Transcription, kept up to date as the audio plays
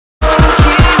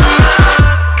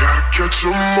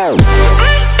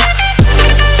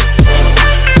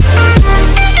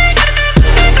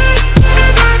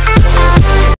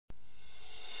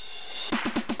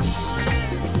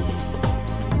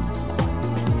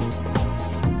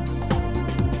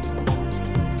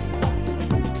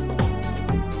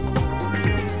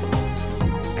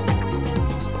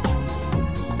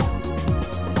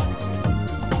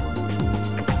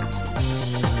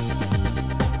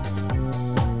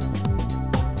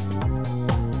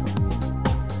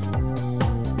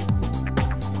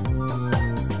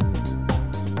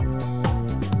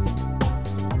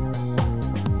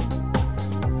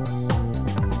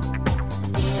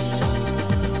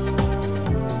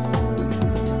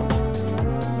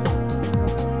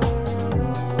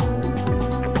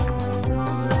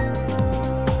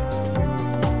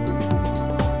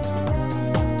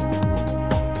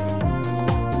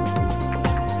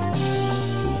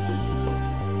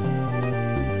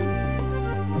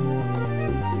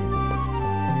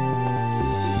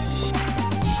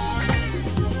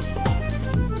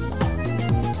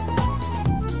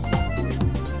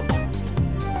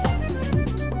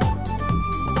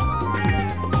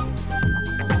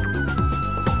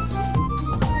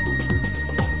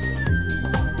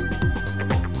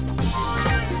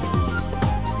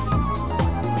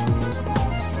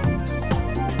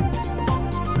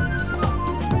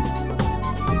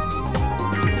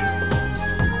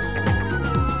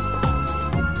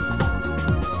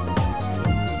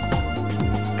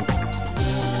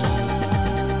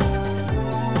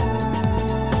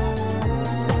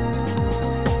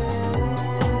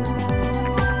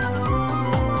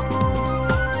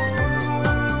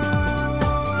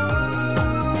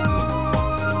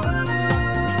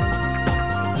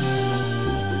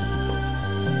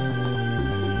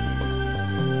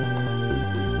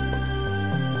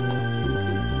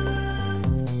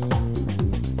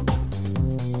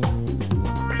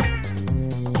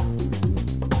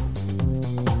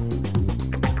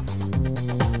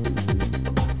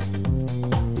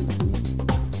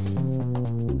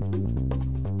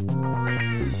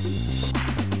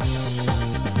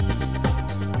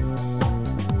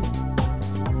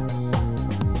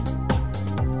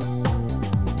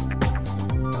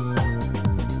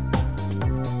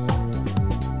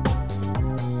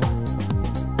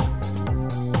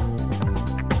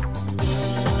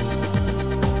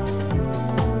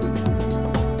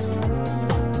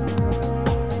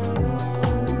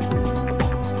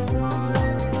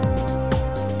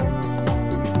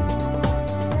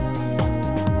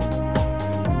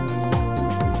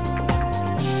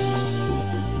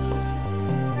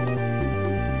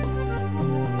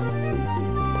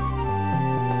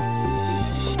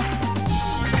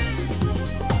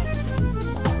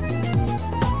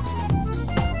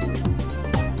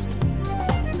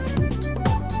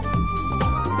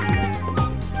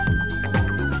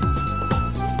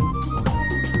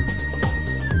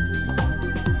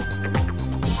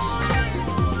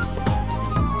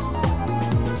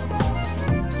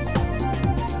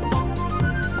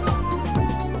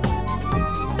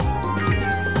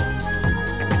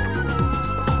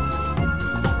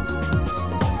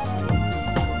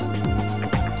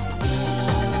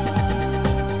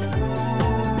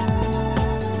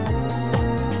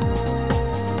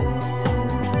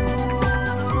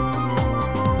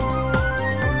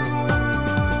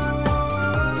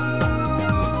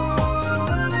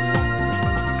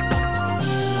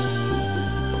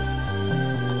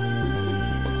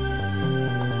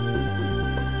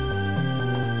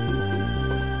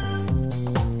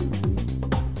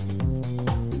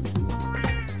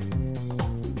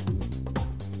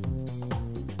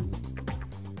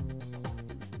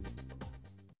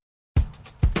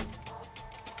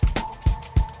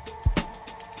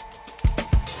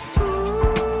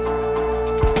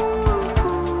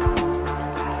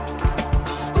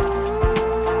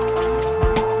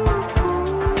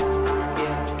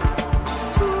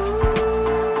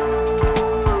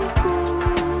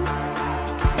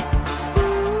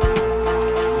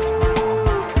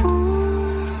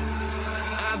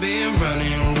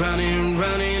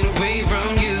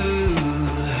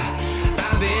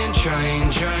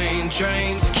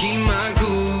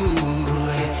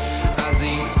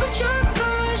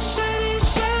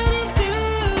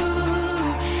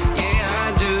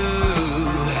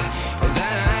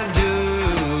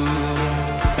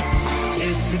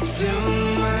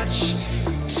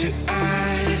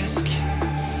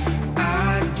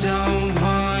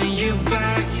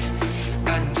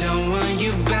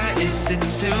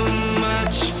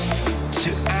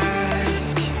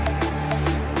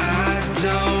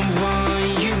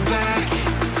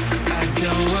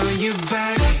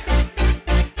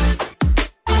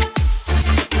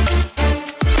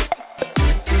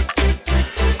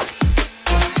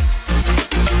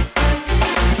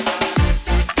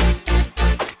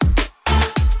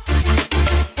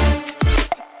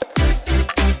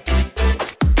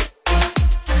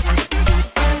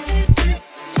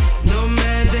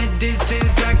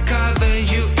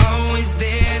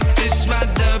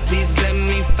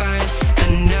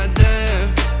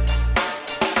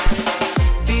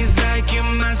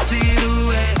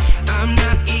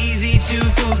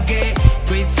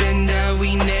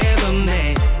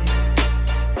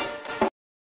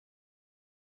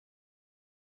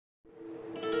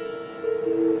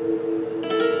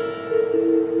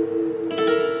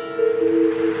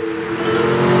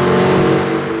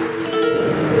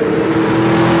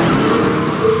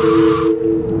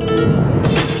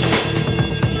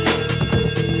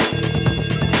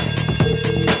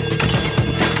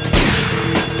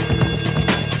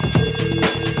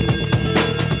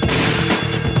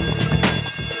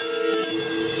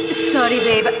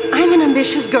Sorry, babe. I'm an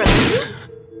ambitious girl.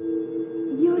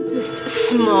 You're just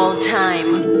small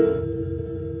time.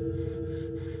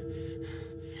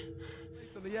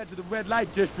 On the edge of the red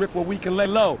light district where we can lay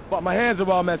low, but my hands are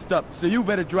all messed up, so you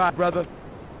better drive, brother.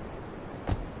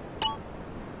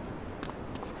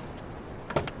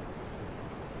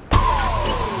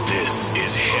 This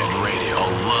is Hit Radio, a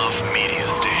love media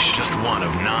station. Just one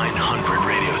of 900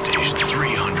 radio stations,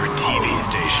 300 TV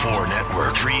stations, 4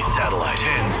 network, 3 satellites,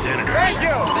 10 senators. Thank you!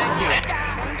 Thank you!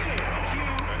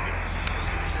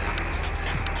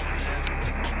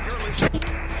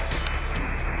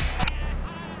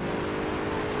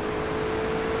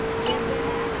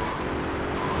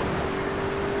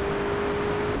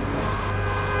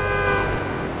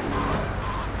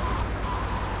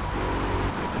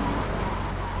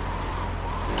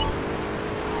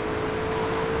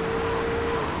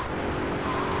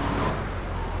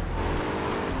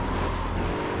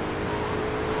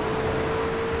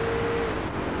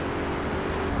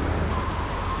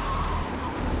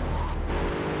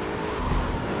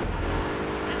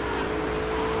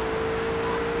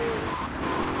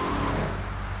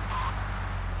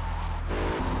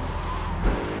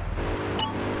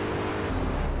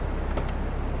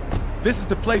 This is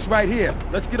the place right here.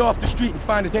 Let's get off the street and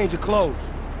find a change of clothes.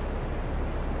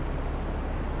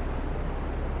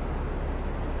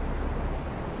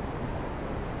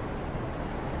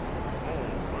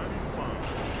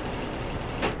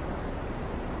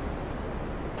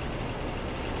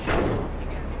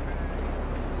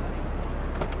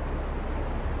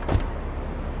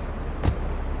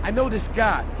 I know this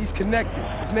guy. He's connected.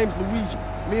 His name's Luigi.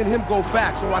 Me and him go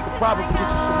back, so I could probably get you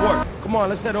some work. Come on,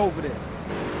 let's head over there.